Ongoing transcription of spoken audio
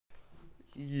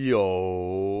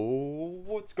Yo,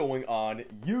 what's going on,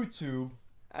 YouTube?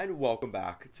 And welcome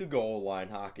back to Goal Line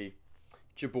Hockey.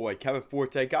 It's your boy, Kevin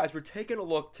Forte. Guys, we're taking a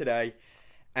look today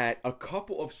at a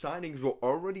couple of signings we're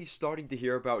already starting to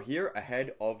hear about here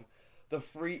ahead of the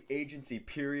free agency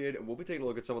period. And we'll be taking a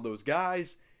look at some of those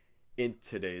guys in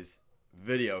today's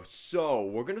video. So,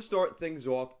 we're going to start things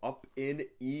off up in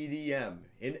EDM,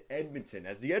 in Edmonton,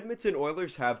 as the Edmonton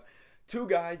Oilers have two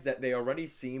guys that they already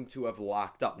seem to have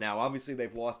locked up. Now, obviously,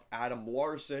 they've lost Adam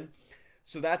Larsson,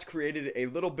 so that's created a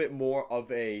little bit more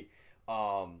of a,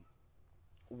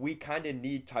 we kind of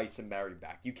need Tyson Barrie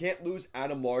back. You can't lose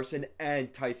Adam Larsson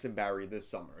and Tyson Barrie this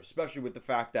summer, especially with the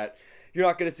fact that you're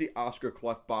not going to see Oscar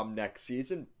Klefbom next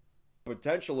season.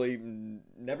 Potentially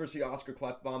never see Oscar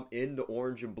Klefbom in the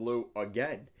orange and blue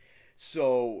again.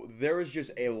 So there is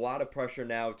just a lot of pressure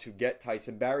now to get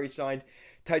Tyson Barrie signed.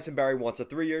 Tyson Barrie wants a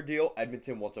 3-year deal.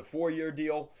 Edmonton wants a 4-year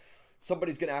deal.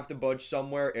 Somebody's going to have to budge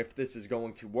somewhere if this is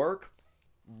going to work.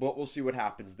 But we'll see what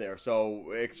happens there.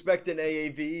 So expect an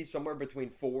AAV somewhere between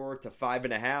 4 to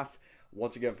 5.5.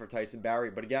 Once again for Tyson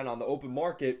Barrie. But again, on the open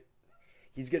market,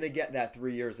 he's going to get that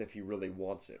 3 years if he really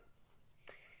wants it.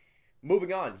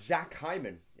 Moving on, Zach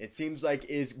Hyman, it seems like,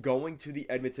 is going to the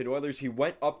Edmonton Oilers. He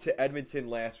went up to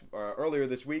Edmonton earlier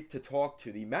this week to talk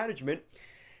to the management.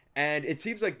 And it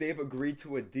seems like they've agreed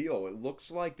to a deal. It looks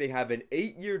like they have an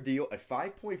 8-year deal at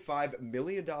 $5.5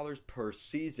 million per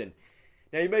season.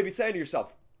 Now, you may be saying to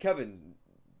yourself, Kevin,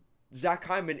 Zach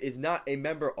Hyman is not a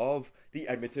member of the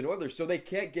Edmonton Oilers, so they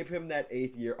can't give him that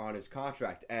 8th year on his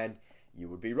contract. And you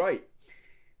would be right.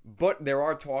 But there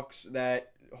are talks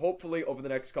that hopefully over the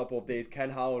next couple of days, Ken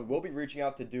Holland will be reaching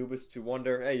out to Dubas to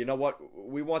wonder, hey, you know what?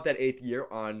 We want that 8th year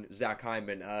on Zach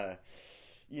Hyman.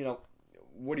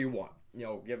 What do you want?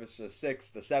 Give us a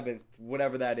 6th, the 7th,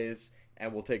 whatever that is,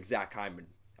 and we'll take Zach Hyman.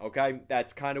 Okay?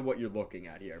 That's kind of what you're looking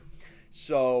at here.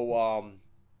 So,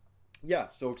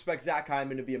 so expect Zach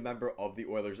Hyman to be a member of the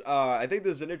Oilers. I think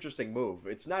this is an interesting move.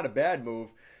 It's not a bad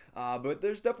move, but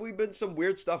there's definitely been some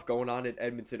weird stuff going on in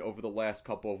Edmonton over the last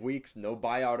couple of weeks. No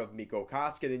buyout of Mikko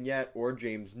Koskinen yet, or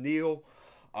James Neal.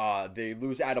 They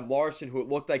lose Adam Larsson, who it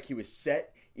looked like he was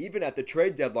set even at the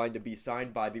trade deadline to be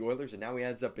signed by the Oilers, and now he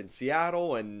ends up in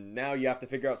Seattle, and now you have to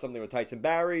figure out something with Tyson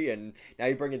Barrie, and now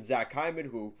you bring in Zach Hyman,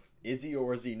 who is he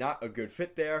or is he not a good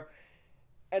fit there?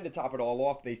 And to top it all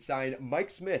off, they sign Mike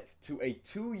Smith to a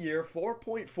 2-year,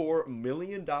 $4.4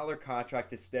 million contract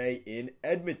to stay in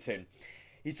Edmonton.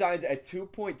 He signs at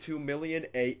 $2.2 million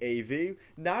AAV.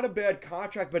 Not a bad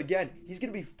contract, but again, he's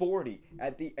going to be 40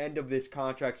 at the end of this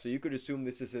contract, so you could assume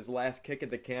this is his last kick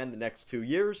at the can the next 2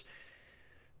 years.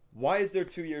 Why is there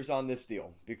 2 years on this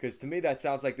deal? Because to me, that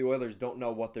sounds like the Oilers don't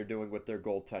know what they're doing with their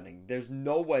goaltending. There's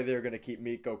no way they're going to keep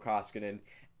Mikko Koskinen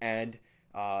and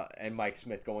Mike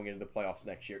Smith going into the playoffs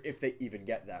next year, if they even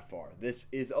get that far. This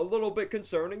is a little bit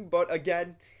concerning, but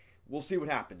again, we'll see what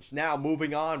happens. Now,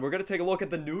 moving on, we're going to take a look at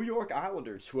the New York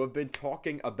Islanders, who have been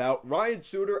talking about Ryan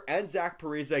Suter and Zach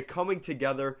Parise coming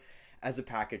together as a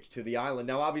package to the Island.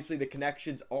 Now, obviously, the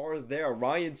connections are there.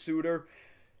 Ryan Suter,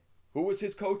 who was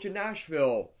his coach in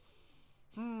Nashville?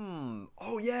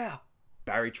 Oh yeah,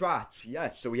 Barry Trotz.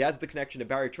 Yes, so he has the connection to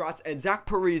Barry Trotz. And Zach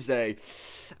Parise,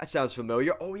 that sounds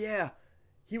familiar. Oh yeah,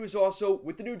 he was also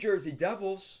with the New Jersey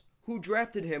Devils. Who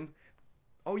drafted him?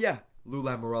 Oh yeah, Lou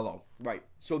Lamoriello. Right.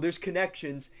 So there's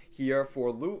connections here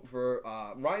for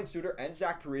Ryan Suter and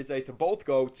Zach Parise to both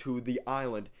go to the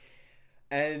Island.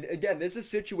 And again, this is a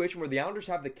situation where the Islanders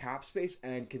have the cap space,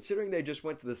 and considering they just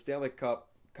went to the Stanley Cup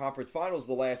Conference Finals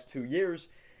the last 2 years,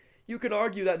 you could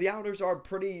argue that the Islanders are a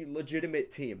pretty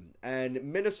legitimate team. And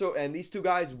Minnesota, and these two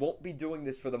guys won't be doing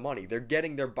this for the money. They're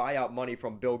getting their buyout money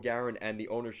from Bill Guerin and the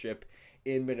ownership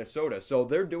in Minnesota. So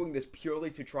they're doing this purely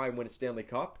to try and win a Stanley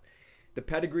Cup. The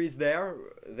pedigree's there.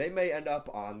 They may end up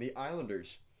on the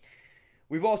Islanders.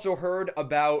 We've also heard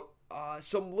about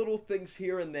some little things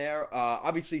here and there.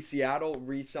 Obviously, Seattle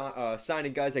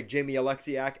signing guys like Jamie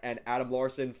Alexiak and Adam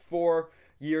Larsson,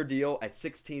 4-year deal at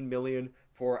 $16 million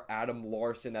for Adam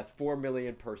Larsson. That's $4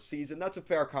 million per season. That's a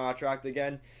fair contract.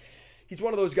 Again, he's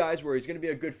one of those guys where he's going to be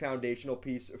a good foundational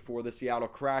piece for the Seattle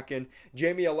Kraken.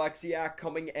 Jamie Alexiak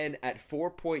coming in at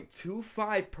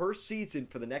 $4.25 per season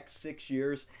for the next 6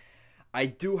 years. I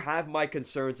do have my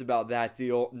concerns about that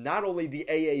deal. Not only the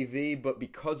AAV, but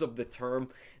because of the term.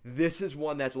 This is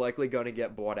one that's likely going to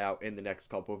get bought out in the next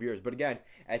couple of years. But again,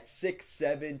 at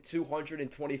 6'7",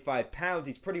 225 pounds,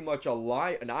 he's pretty much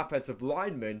an offensive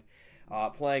lineman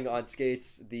playing on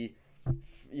skates. The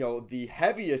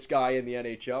heaviest guy in the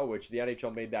NHL, which the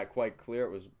NHL made that quite clear.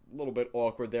 It was a little bit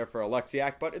awkward there for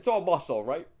Alexiak, but it's all muscle,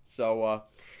 right? So,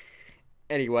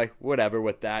 anyway, whatever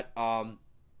with that.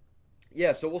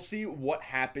 yeah, so we'll see what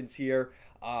happens here.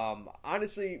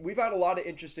 Honestly, we've had a lot of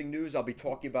interesting news I'll be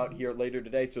talking about here later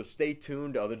today, so stay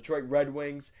tuned. The Detroit Red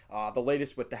Wings, the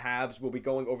latest with the Habs, we'll be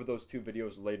going over those 2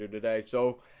 videos later today.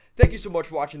 So thank you so much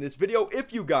for watching this video.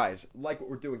 If you guys like what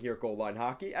we're doing here at Goal Line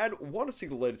Hockey and want to see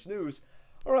the latest news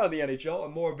around the NHL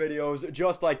and more videos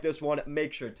just like this one,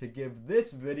 make sure to give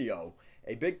this video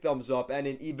a big thumbs up and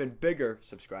an even bigger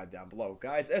subscribe down below.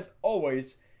 Guys, as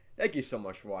always, thank you so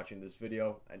much for watching this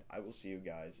video, and I will see you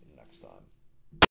guys next time.